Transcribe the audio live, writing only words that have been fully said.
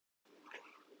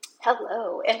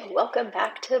Hello, and welcome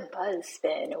back to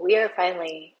BuzzSpin. We are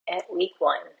finally at week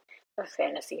one of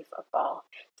fantasy football.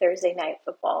 Thursday night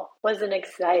football was an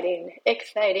exciting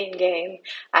game.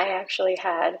 I actually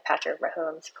had Patrick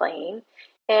Mahomes playing,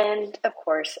 and of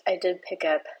course, I did pick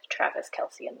up Travis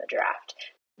Kelce in the draft,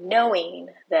 knowing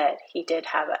that he did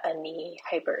have a knee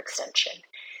hyperextension.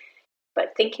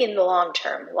 But thinking the long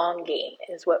game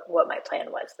is what my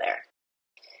plan was there.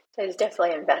 So I was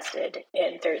definitely invested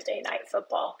in Thursday night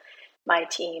football. My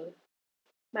team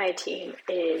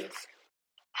is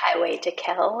Highway to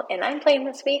Kel, and I'm playing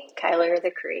this week Kyler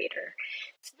the Creator.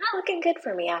 It's not looking good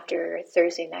for me after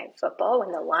Thursday night football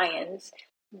when the Lions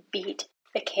beat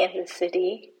the Kansas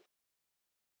City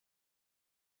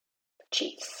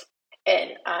Chiefs.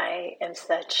 And I am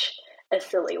such a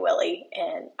silly Willy,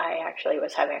 and I actually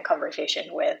was having a conversation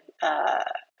with a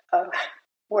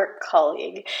work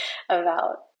colleague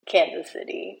about Kansas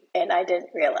City, and I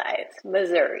didn't realize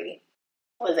Missouri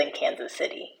was in Kansas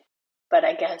City. But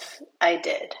I guess I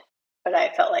did. But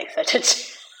I felt like such a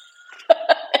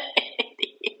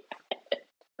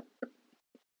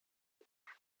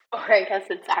or I guess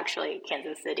it's actually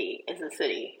Kansas City is a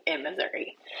city in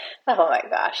Missouri. Oh my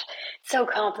gosh. So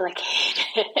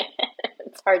complicated.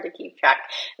 It's hard to keep track.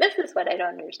 This is what I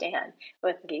don't understand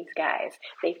with these guys.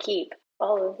 They keep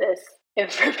all of this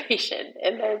information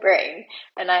in their brain,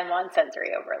 and I'm on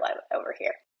sensory overload over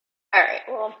here. All right,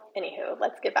 well, anywho,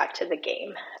 let's get back to the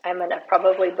game. I'm going to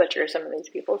probably butcher some of these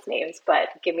people's names, but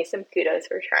give me some kudos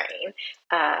for trying.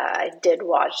 I did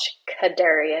watch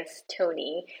Kadarius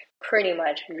Toney pretty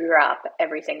much drop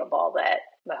every single ball that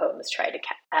Mahomes tried to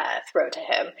throw to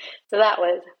him. So that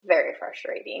was very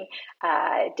frustrating.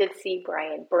 I did see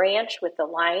Brian Branch with the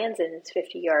Lions in his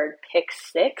 50-yard pick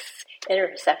six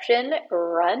interception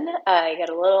run. He got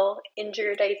a little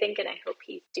injured, I think, and I hope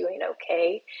he's doing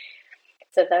okay.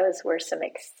 So those were some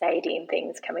exciting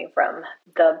things coming from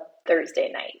the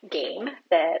Thursday night game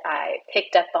that I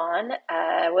picked up on.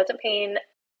 I wasn't paying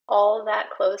all that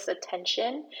close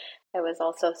attention. I was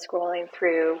also scrolling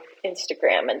through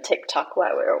Instagram and TikTok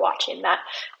while we were watching that.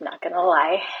 I'm not going to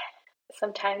lie,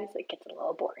 sometimes it gets a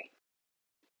little boring.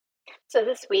 So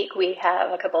this week we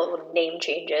have a couple of name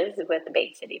changes with the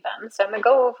Bay City Bums. So I'm going to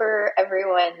go over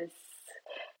everyone's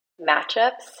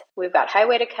matchups. We've got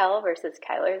Highway to Kel versus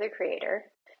Kyler the Creator,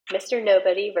 Mr.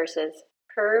 Nobody versus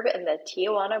Herb and the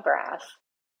Tijuana Brass,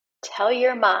 Tell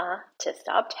Your Ma to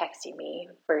Stop Texting Me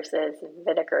versus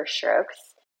Vinegar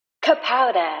Strokes,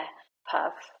 Kapowda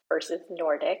Puff versus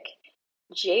Nordic,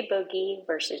 J Boogie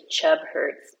versus Chub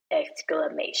Hurts!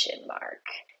 Exclamation mark.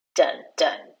 Dun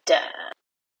dun dun.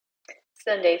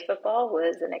 Sunday football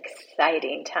was an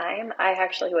exciting time. I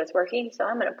actually was working, so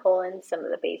I'm going to pull in some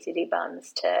of the Bay City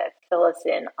Bums to fill us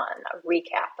in on a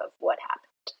recap of what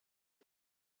happened.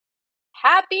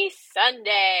 Happy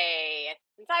Sunday!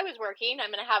 Since I was working, I'm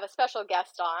going to have a special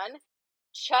guest on,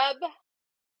 Chubbs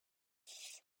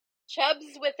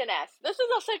with an S. This is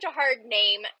such a hard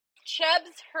name.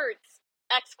 Chubbs Hurts!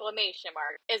 Exclamation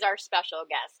mark is our special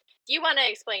guest. Do you want to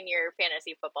explain your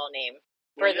fantasy football name?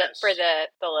 For the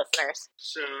listeners.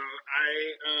 So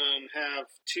I have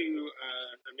two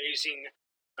amazing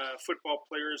football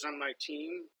players on my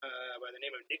team by the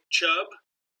name of Nick Chubb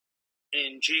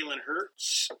and Jalen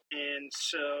Hurts. And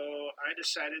so I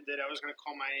decided that I was going to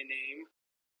call my name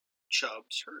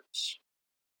Chubbs Hurts.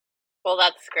 Well,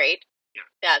 that's great. Yeah.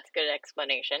 That's a good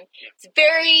explanation. Yeah. It's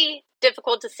very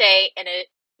difficult to say, and it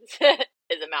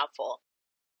is a mouthful.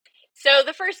 So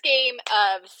the first game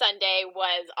of Sunday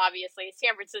was obviously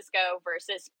San Francisco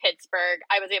versus Pittsburgh.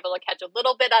 I was able to catch a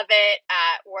little bit of it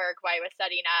at work while I was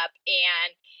setting up,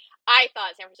 and I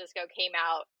thought San Francisco came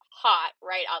out hot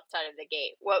right outside of the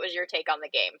gate. What was your take on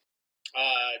the game?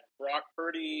 Brock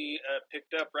Purdy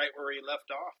picked up right where he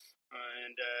left off,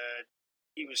 and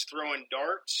he was throwing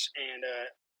darts, and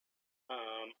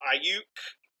Ayuk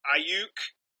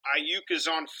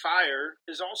is on fire,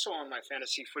 is also on my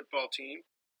fantasy football team.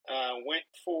 Went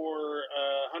for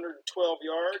 112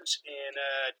 yards and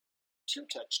 2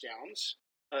 touchdowns.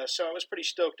 So I was pretty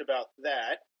stoked about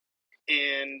that.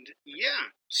 And yeah,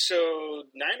 so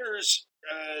Niners,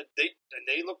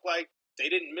 they look like they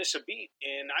didn't miss a beat.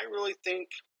 And I really think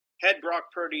had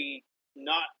Brock Purdy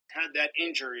not had that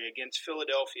injury against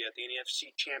Philadelphia at the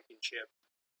NFC Championship,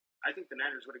 I think the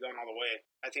Niners would have gone all the way.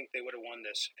 I think they would have won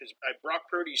this because Brock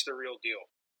Purdy's the real deal.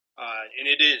 And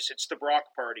it's the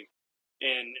Brock party.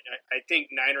 And I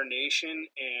think Niner Nation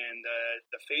and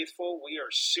the faithful, we are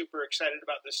super excited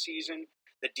about this season.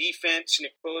 The defense,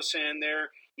 Nick Bosa in there,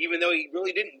 even though he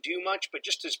really didn't do much, but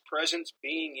just his presence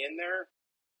being in there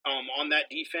on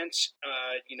that defense,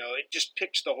 it just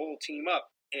picks the whole team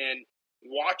up. And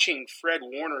watching Fred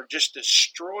Warner just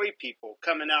destroy people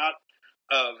coming out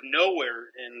of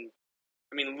nowhere. And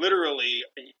I mean, literally,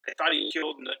 I thought he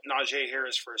killed Najee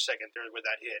Harris for a second there with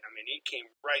that hit. I mean, he came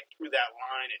right through that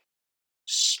line and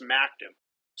smacked him.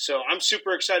 So I'm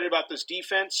super excited about this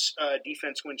defense.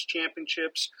 Defense wins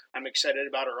championships. I'm excited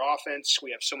about our offense.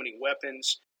 We have so many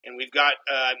weapons. And we've got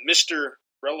Mr.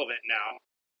 Relevant now,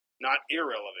 not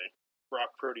irrelevant.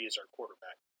 Brock Purdy is our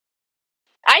quarterback.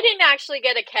 I didn't actually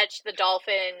get to catch the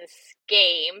Dolphins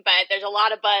game, but there's a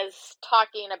lot of buzz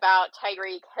talking about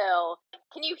Tyreek Hill.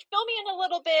 Can you fill me in a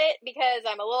little bit? Because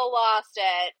I'm a little lost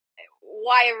at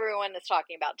why everyone is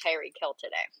talking about Tyreek Hill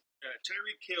today.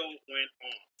 Tyreek Hill went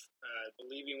off. I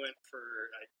believe he went for,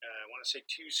 I want to say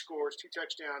 2 scores, 2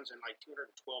 touchdowns, and like 212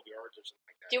 yards or something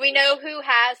like that. Do we know who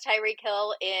has Tyreek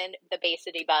Hill in the Bay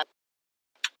City Bus?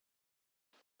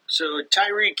 So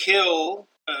Tyreek Hill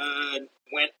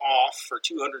went off for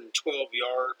 212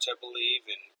 yards, I believe,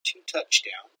 and 2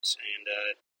 touchdowns. And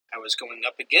I was going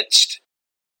up against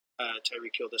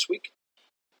Tyreek Hill this week.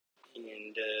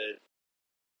 And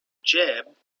Jay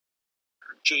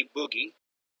Boogie,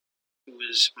 who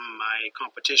was my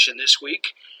competition this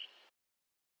week,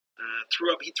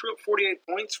 he threw up 48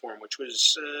 points for him, which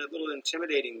was a little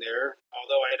intimidating there,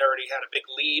 although I had already had a big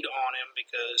lead on him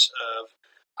because of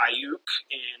Ayuk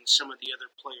and some of the other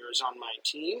players on my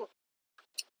team.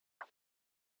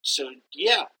 So,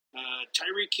 yeah,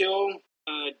 Tyreek Hill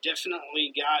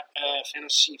definitely got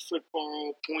fantasy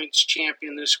football points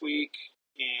champion this week,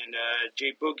 and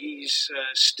Jay Boogie's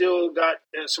still got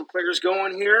some players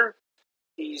going here.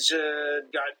 He's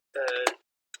got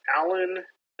Allen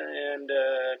and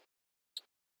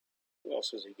who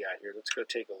else has he got here? Let's go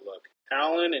take a look.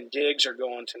 Allen and Diggs are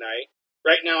going tonight.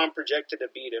 Right now I'm projected to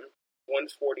beat him.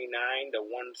 149 to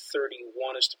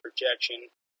 131 is the projection.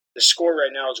 The score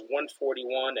right now is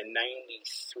 141 to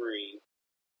 93.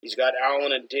 He's got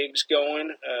Allen and Diggs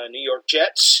going. New York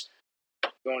Jets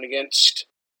going against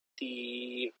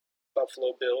the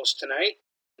Buffalo Bills tonight.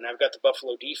 And I've got the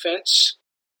Buffalo defense.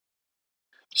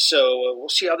 So we'll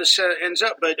see how this ends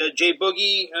up. But Jay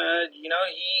Boogie,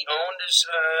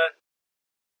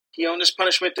 he owned his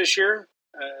punishment this year.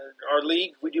 Our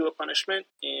league, we do a punishment,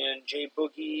 and Jay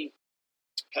Boogie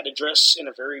had a dress in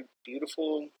a very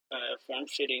beautiful,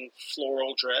 form-fitting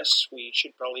floral dress. We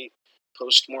should probably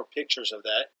post more pictures of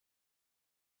that.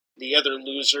 The other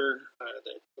loser,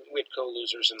 we had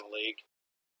co-losers in the league,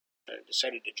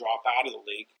 decided to drop out of the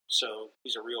league, so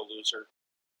he's a real loser.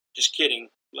 Just kidding.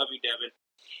 Love you, Devin.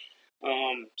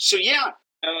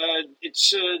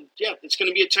 It's going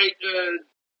to be a tight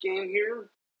game here.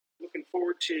 Looking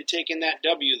forward to taking that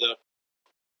W, though.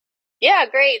 Yeah,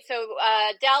 great. So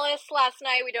Dallas last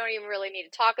night, we don't even really need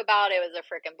to talk about. It was a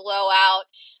freaking blowout.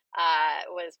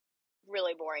 It was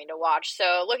really boring to watch.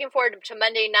 So looking forward to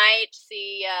Monday night,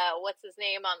 see what's his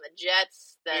name on the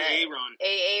Jets.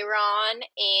 Aaron.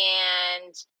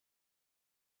 And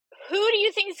who do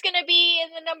you think is going to be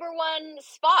in the number 1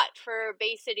 spot for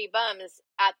Bay City Bums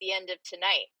at the end of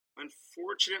tonight?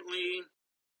 Unfortunately,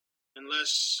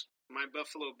 unless my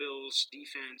Buffalo Bills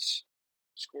defense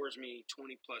scores me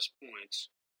 20-plus points,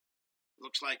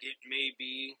 looks like it may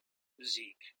be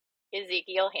Zeke.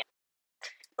 Ezekiel Ham.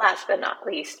 Last but not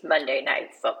least, Monday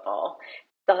Night Football.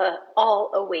 The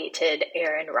all-awaited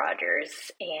Aaron Rodgers,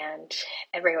 and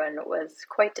everyone was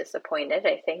quite disappointed,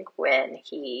 I think, when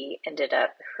he ended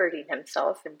up hurting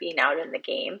himself and being out in the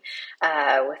game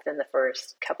within the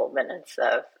first couple minutes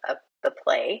of the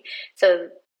play. So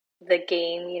the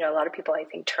game, a lot of people, I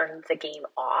think, turned the game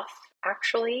off,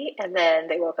 actually, and then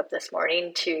they woke up this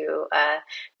morning to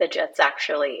the Jets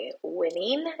actually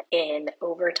winning in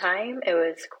overtime. It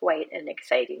was quite an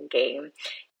exciting game,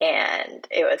 and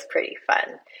it was pretty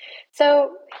fun.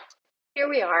 So here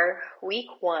we are, week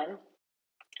 1.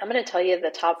 I'm going to tell you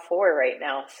the top 4 right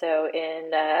now. So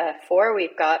in 4,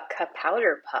 we've got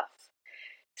Powder Puff.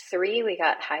 3, we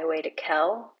got Highway to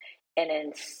Kel. And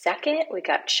in 2nd, we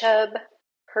got Chubb,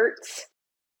 Hurts,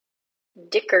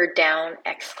 Dicker Down,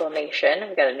 exclamation.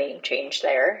 We got a name change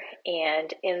there.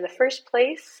 And in the 1st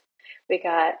place, we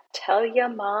got Tell Ya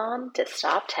Mom to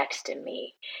Stop Texting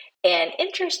Me. And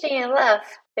interesting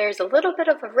enough, there's a little bit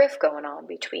of a riff going on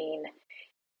between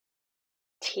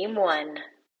Team 1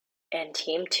 and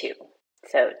Team 2.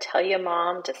 So Tell Ya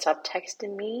Mom to Stop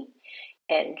Texting Me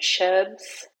and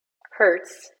Chubb's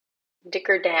Hurts,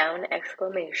 Dicker Down,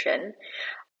 exclamation.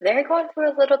 They're going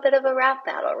through a little bit of a rap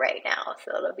battle right now,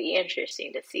 so it'll be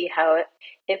interesting to see how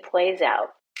it plays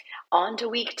out. On to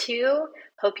week 2.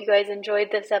 Hope you guys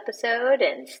enjoyed this episode,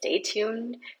 and stay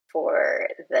tuned for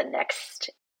the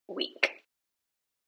next week.